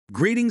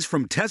Greetings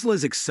from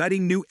Tesla's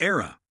exciting new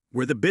era,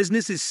 where the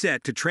business is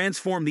set to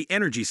transform the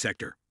energy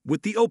sector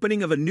with the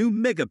opening of a new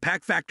mega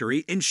pack factory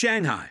in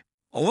Shanghai.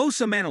 Although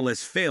some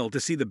analysts fail to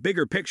see the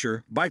bigger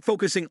picture by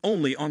focusing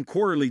only on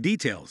quarterly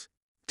details,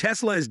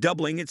 Tesla is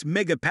doubling its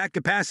mega pack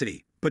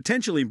capacity,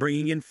 potentially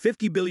bringing in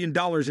 $50 billion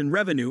in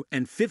revenue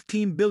and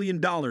 $15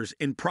 billion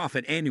in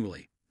profit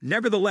annually.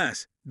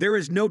 Nevertheless, there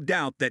is no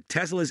doubt that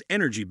Tesla's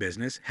energy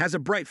business has a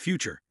bright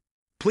future.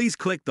 Please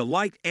click the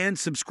like and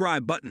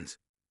subscribe buttons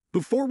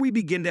before we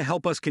begin to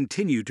help us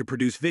continue to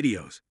produce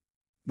videos.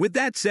 With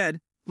that said,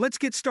 let's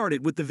get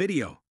started with the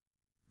video.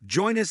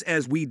 Join us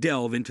as we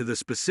delve into the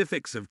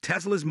specifics of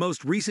Tesla's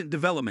most recent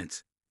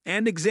developments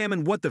and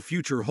examine what the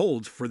future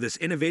holds for this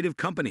innovative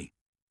company.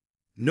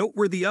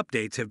 Noteworthy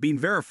updates have been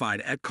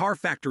verified at car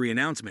factory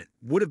announcement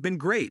would have been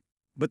great,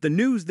 but the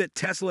news that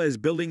Tesla is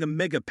building a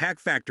mega pack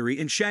factory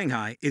in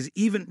Shanghai is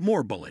even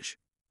more bullish.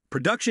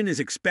 Production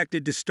is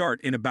expected to start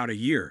in about a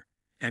year,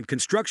 and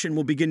construction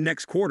will begin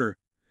next quarter,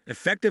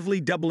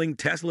 effectively doubling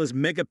Tesla's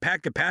mega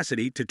pack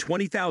capacity to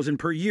 20,000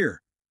 per year.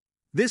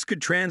 This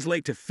could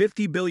translate to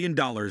 $50 billion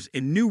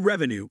in new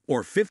revenue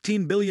or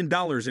 $15 billion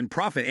in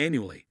profit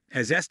annually,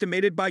 as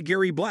estimated by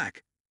Gary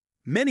Black.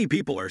 Many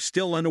people are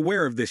still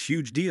unaware of this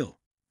huge deal,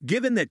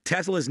 given that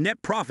Tesla's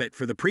net profit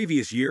for the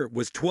previous year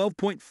was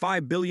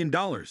 $12.5 billion.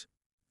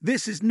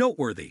 This is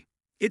noteworthy.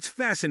 It's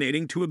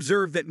fascinating to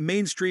observe that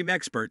mainstream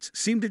experts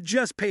seem to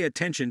just pay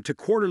attention to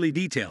quarterly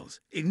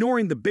details,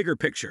 ignoring the bigger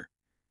picture.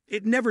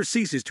 It never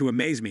ceases to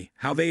amaze me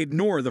how they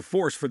ignore the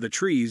forest for the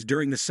trees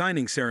during the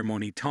signing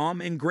ceremony.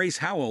 Tom and Grace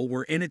Howell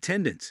were in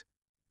attendance.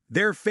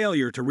 Their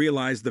failure to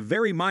realize the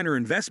very minor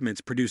investments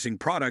producing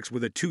products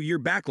with a 2-year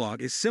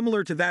backlog is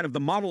similar to that of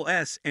the Model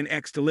S and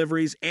X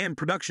deliveries and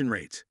production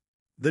rates.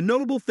 The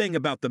notable thing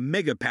about the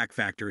mega pack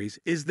factories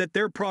is that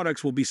their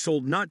products will be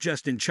sold not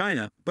just in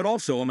China, but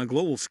also on a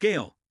global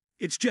scale.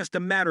 It's just a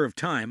matter of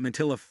time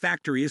until a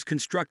factory is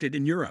constructed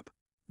in Europe.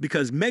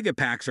 Because mega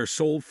packs are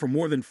sold for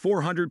more than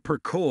 $400 per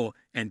core,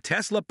 and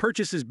Tesla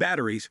purchases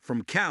batteries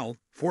from Cal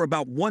for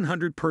about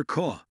 $100 per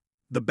core.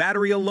 The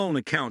battery alone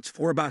accounts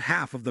for about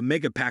half of the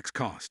mega pack's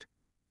cost.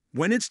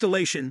 When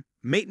installation,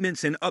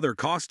 maintenance, and other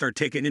costs are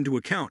taken into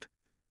account,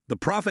 the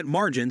profit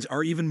margins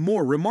are even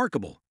more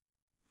remarkable.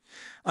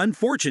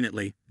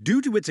 Unfortunately,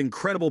 due to its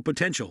incredible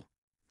potential,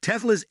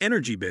 Tesla's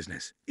energy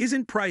business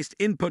isn't priced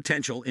in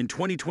potential in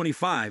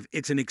 2025.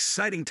 It's an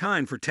exciting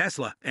time for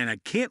Tesla, and I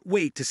can't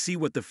wait to see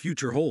what the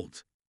future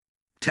holds.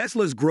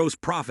 Tesla's gross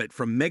profit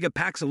from mega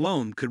packs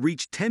alone could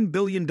reach $10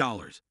 billion,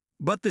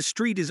 but the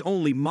street is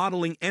only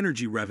modeling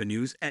energy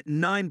revenues at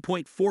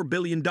 $9.4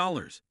 billion.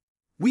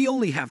 We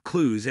only have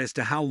clues as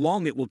to how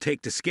long it will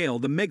take to scale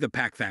the mega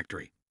pack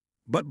factory.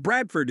 But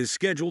Bradford is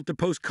scheduled to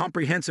post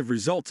comprehensive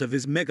results of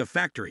his mega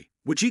factory,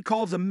 which he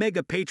calls a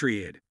mega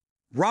patriot.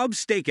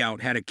 Rob's Stakeout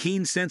had a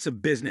keen sense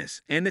of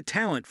business and a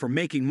talent for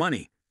making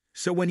money,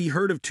 so when he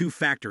heard of 2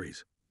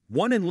 factories,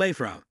 one in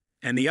Leifra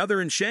and the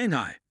other in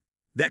Shanghai,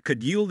 that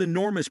could yield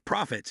enormous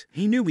profits,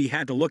 he knew he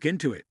had to look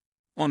into it.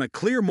 On a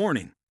clear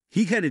morning,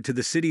 he headed to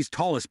the city's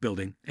tallest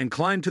building and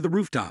climbed to the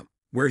rooftop,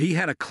 where he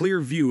had a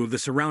clear view of the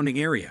surrounding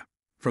area.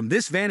 From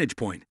this vantage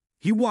point,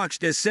 he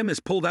watched as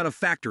semis pulled out of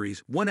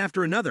factories one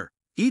after another,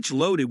 each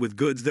loaded with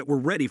goods that were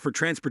ready for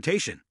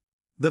transportation.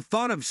 The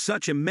thought of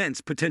such immense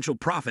potential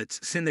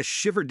profits sent a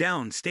shiver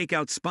down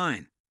Stakeout's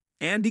spine,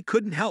 and he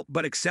couldn't help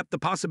but accept the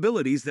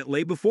possibilities that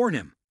lay before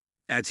him.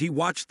 As he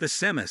watched the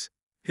semis,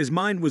 his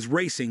mind was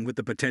racing with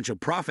the potential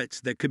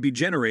profits that could be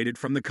generated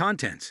from the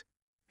contents.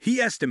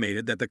 He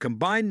estimated that the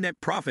combined net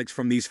profits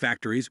from these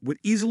factories would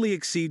easily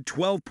exceed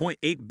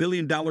 $12.8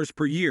 billion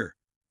per year,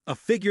 a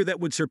figure that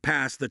would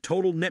surpass the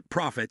total net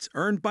profits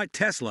earned by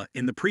Tesla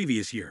in the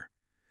previous year.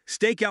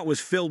 Stakeout was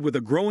filled with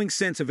a growing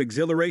sense of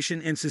exhilaration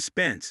and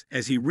suspense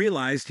as he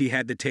realized he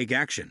had to take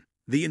action.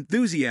 The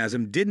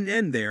enthusiasm didn't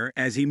end there,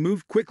 as he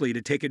moved quickly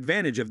to take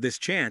advantage of this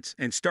chance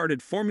and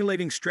started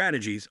formulating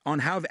strategies on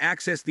how to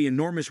access the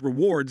enormous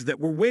rewards that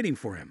were waiting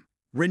for him.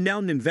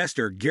 Renowned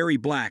investor Gary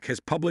Black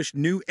has published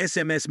new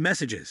SMS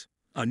messages,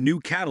 a new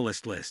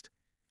catalyst list,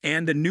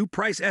 and a new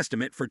price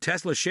estimate for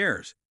Tesla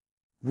shares.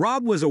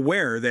 Rob was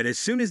aware that as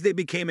soon as they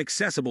became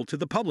accessible to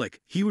the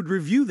public, he would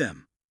review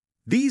them.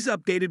 These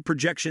updated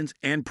projections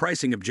and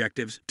pricing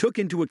objectives took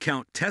into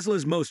account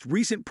Tesla's most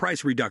recent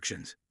price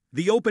reductions,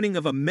 the opening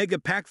of a mega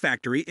pack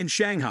factory in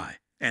Shanghai,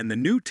 and the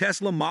new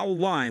Tesla Model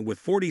line with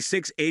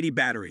 4680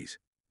 batteries,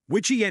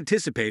 which he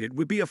anticipated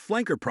would be a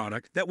flanker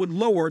product that would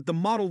lower the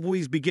Model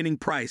Y's beginning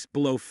price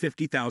below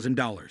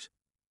 $50,000.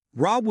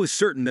 Rob was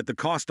certain that the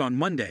cost on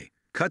Monday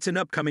cuts and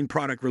upcoming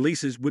product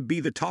releases would be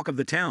the talk of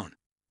the town,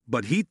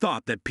 but he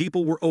thought that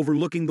people were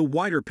overlooking the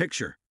wider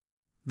picture.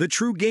 The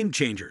true game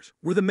changers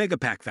were the mega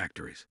pack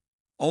factories.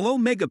 Although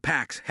mega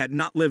packs had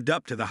not lived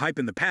up to the hype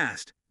in the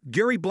past,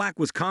 Gary Black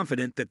was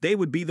confident that they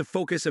would be the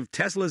focus of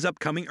Tesla's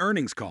upcoming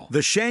earnings call.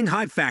 The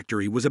Shanghai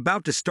factory was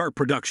about to start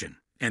production,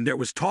 and there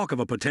was talk of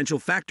a potential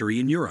factory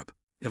in Europe.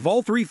 If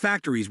all 3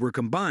 factories were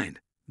combined,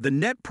 the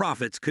net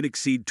profits could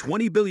exceed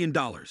 $20 billion,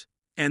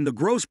 and the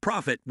gross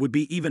profit would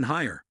be even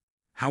higher.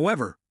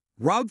 However,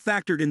 Rob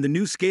factored in the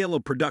new scale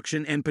of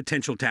production and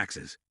potential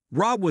taxes.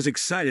 Rob was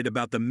excited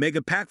about the mega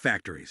pack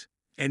factories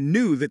and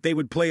knew that they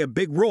would play a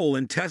big role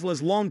in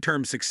Tesla's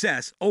long-term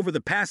success over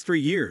the past 3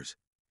 years.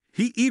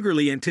 He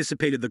eagerly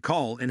anticipated the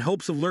call in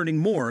hopes of learning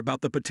more about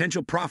the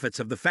potential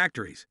profits of the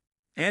factories,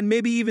 and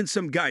maybe even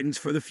some guidance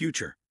for the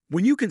future.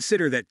 When you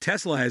consider that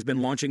Tesla has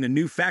been launching a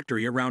new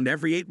factory around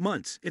every 8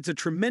 months, it's a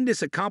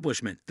tremendous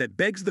accomplishment that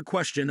begs the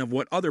question of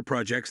what other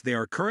projects they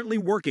are currently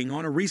working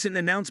on. A recent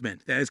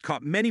announcement that has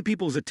caught many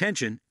people's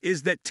attention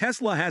is that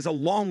Tesla has a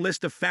long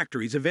list of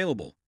factories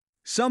available.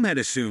 Some had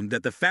assumed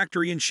that the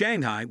factory in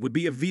Shanghai would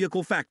be a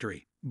vehicle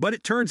factory, but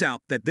it turns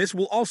out that this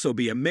will also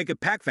be a mega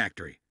pack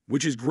factory,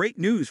 which is great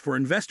news for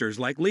investors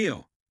like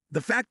Leo. The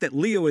fact that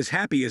Leo is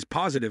happy is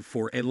positive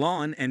for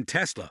Elon and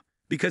Tesla,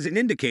 because it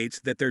indicates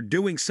that they're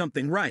doing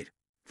something right.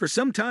 For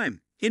some time,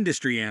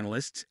 industry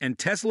analysts and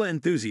Tesla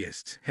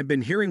enthusiasts have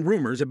been hearing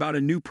rumors about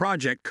a new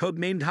project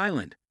codenamed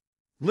Highland.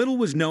 Little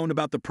was known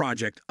about the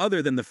project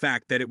other than the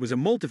fact that it was a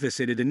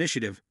multifaceted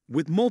initiative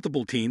with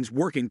multiple teams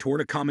working toward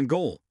a common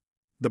goal.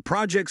 The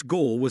project's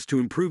goal was to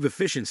improve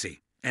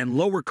efficiency and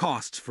lower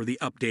costs for the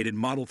updated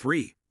Model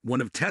 3,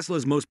 one of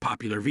Tesla's most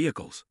popular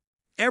vehicles.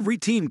 Every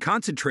team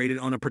concentrated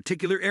on a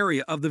particular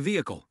area of the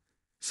vehicle,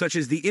 such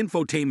as the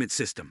infotainment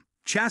system,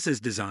 chassis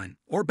design,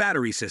 or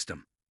battery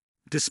system.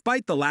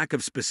 Despite the lack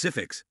of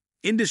specifics,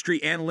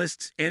 industry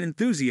analysts and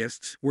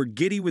enthusiasts were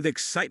giddy with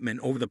excitement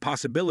over the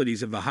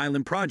possibilities of the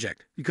Highland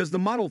project because the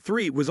Model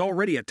 3 was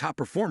already a top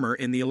performer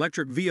in the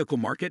electric vehicle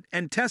market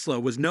and Tesla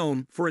was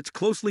known for its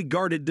closely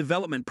guarded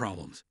development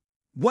problems.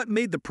 What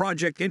made the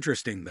project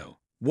interesting, though,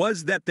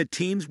 was that the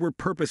teams were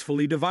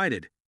purposefully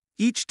divided.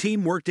 Each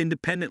team worked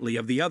independently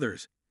of the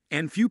others,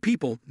 and few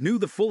people knew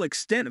the full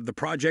extent of the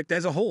project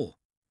as a whole.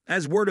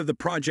 As word of the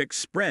project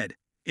spread,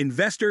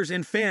 investors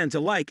and fans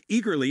alike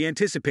eagerly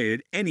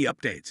anticipated any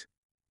updates.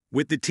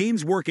 With the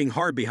teams working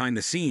hard behind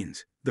the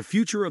scenes, the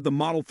future of the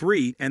Model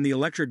 3 and the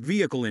electric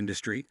vehicle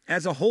industry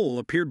as a whole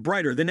appeared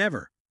brighter than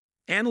ever.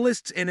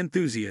 Analysts and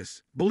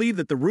enthusiasts believe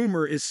that the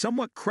rumor is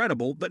somewhat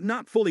credible but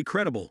not fully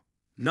credible.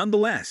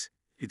 Nonetheless,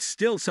 it's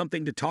still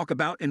something to talk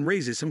about and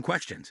raises some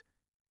questions.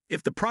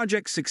 If the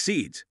project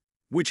succeeds,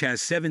 which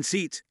has 7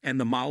 seats, and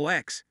the Model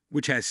X,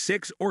 which has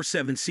 6 or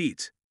 7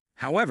 seats.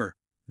 However,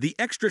 the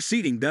extra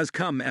seating does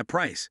come at a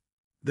price.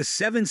 The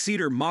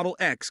 7-seater Model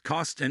X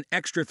costs an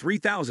extra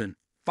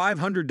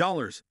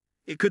 $3,500.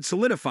 It could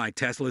solidify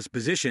Tesla's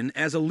position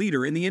as a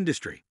leader in the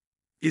industry.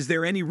 Is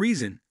there any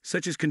reason,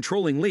 such as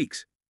controlling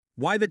leaks,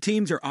 why the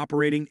teams are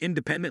operating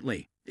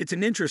independently? It's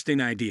an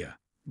interesting idea,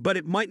 but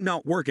it might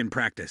not work in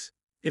practice.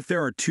 If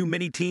there are too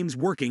many teams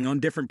working on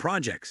different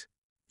projects,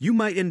 you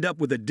might end up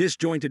with a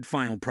disjointed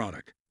final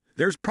product.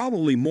 There's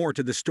probably more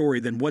to the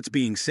story than what's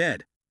being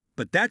said,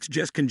 but that's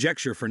just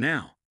conjecture for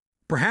now.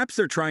 Perhaps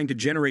they're trying to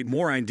generate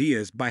more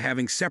ideas by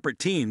having separate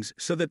teams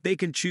so that they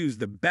can choose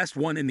the best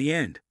one in the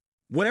end.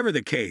 Whatever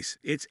the case,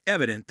 it's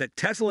evident that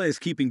Tesla is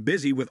keeping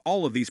busy with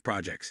all of these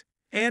projects,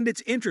 and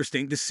it's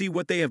interesting to see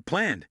what they have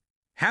planned.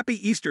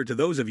 Happy Easter to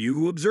those of you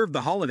who observed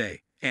the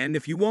holiday, and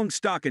if you own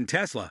stock in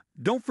Tesla,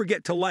 don't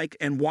forget to like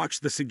and watch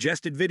the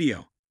suggested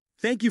video.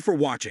 Thank you for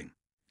watching,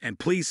 and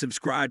please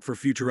subscribe for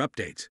future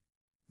updates.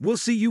 We'll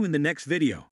see you in the next video.